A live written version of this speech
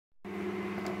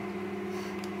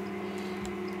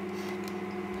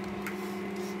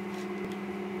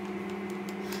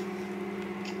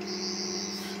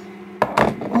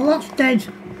that's dead.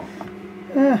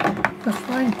 That's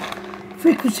fine.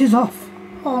 Frequency's off,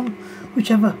 on,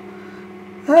 whichever.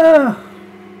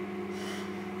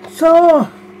 So,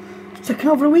 it's taken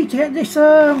over a week to get this.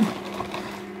 I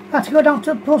had to go down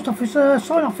to the post office,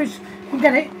 sign office, and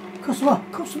get it, because what,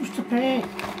 customs to pay. It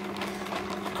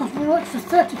cost me an extra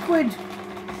 30 quid. It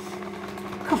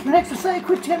cost me an extra 30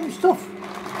 quid to get me stuff.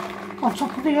 On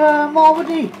top of the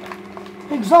already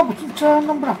exorbitant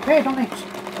number I paid on it.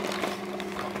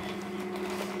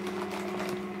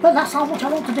 But that's how much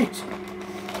I wanted it.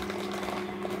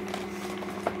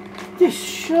 This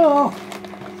show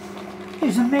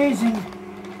is amazing.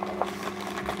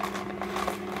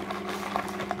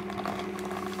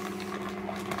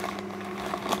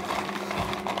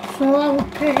 So I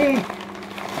would pay,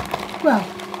 well,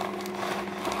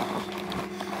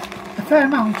 a fair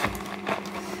amount.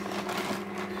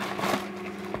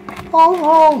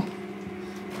 All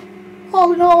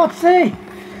in all, I'd say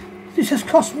this has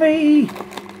cost me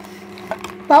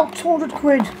about 200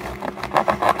 quid.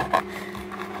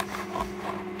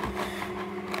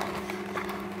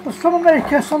 It was from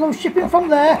America, so there was shipping from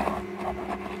there,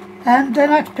 and then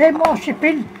I had to pay more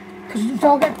shipping because it didn't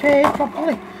all get paid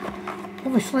properly,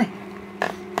 obviously.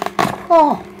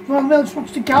 Oh, well, Mail just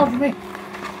wants to gouge me,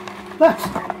 but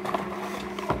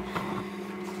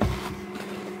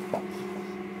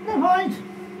never mind.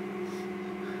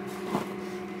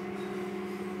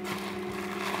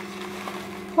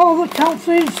 All that counts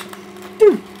is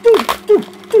do.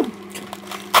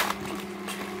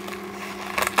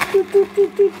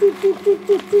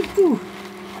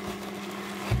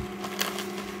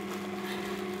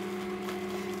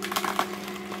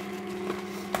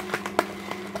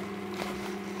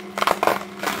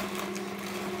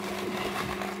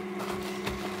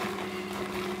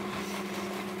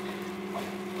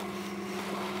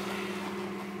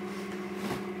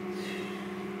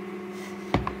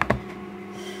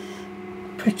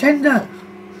 Pretender,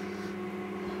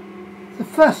 the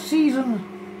first season.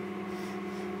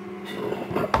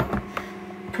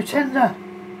 Pretender,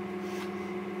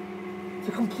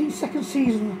 the complete second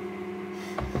season.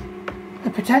 The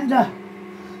Pretender,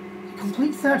 the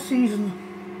complete third season.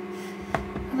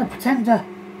 And the Pretender,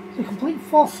 the complete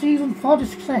fourth season,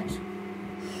 4-disc set.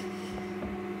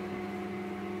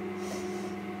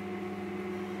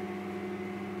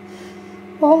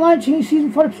 All 19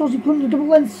 season 4 episodes including the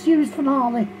double-length series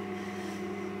finale.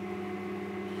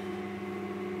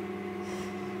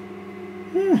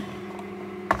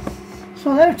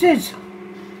 So there it is.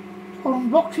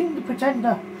 Unboxing the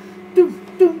Pretender.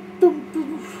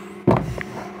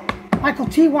 Michael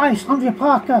T. Weiss, Andrea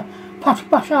Parker, Patrick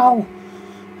Bashal,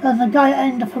 and the guy at the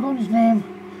end, I forgot his name,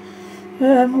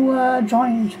 who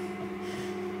joined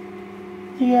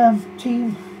the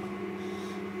team.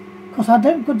 Because I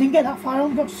didn't get that far, I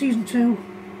only got to season 2.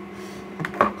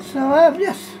 So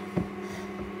yes,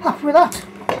 happy with that.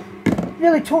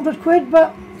 Nearly 200 quid,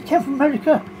 but it came from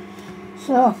America.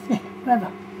 So yeah,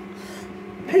 whatever.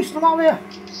 Peace and I'm out here.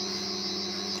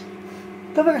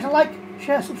 Don't forget to like,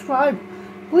 share, subscribe,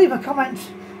 leave a comment,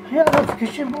 hit the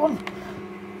notification button,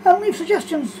 and leave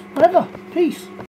suggestions, whatever. Peace.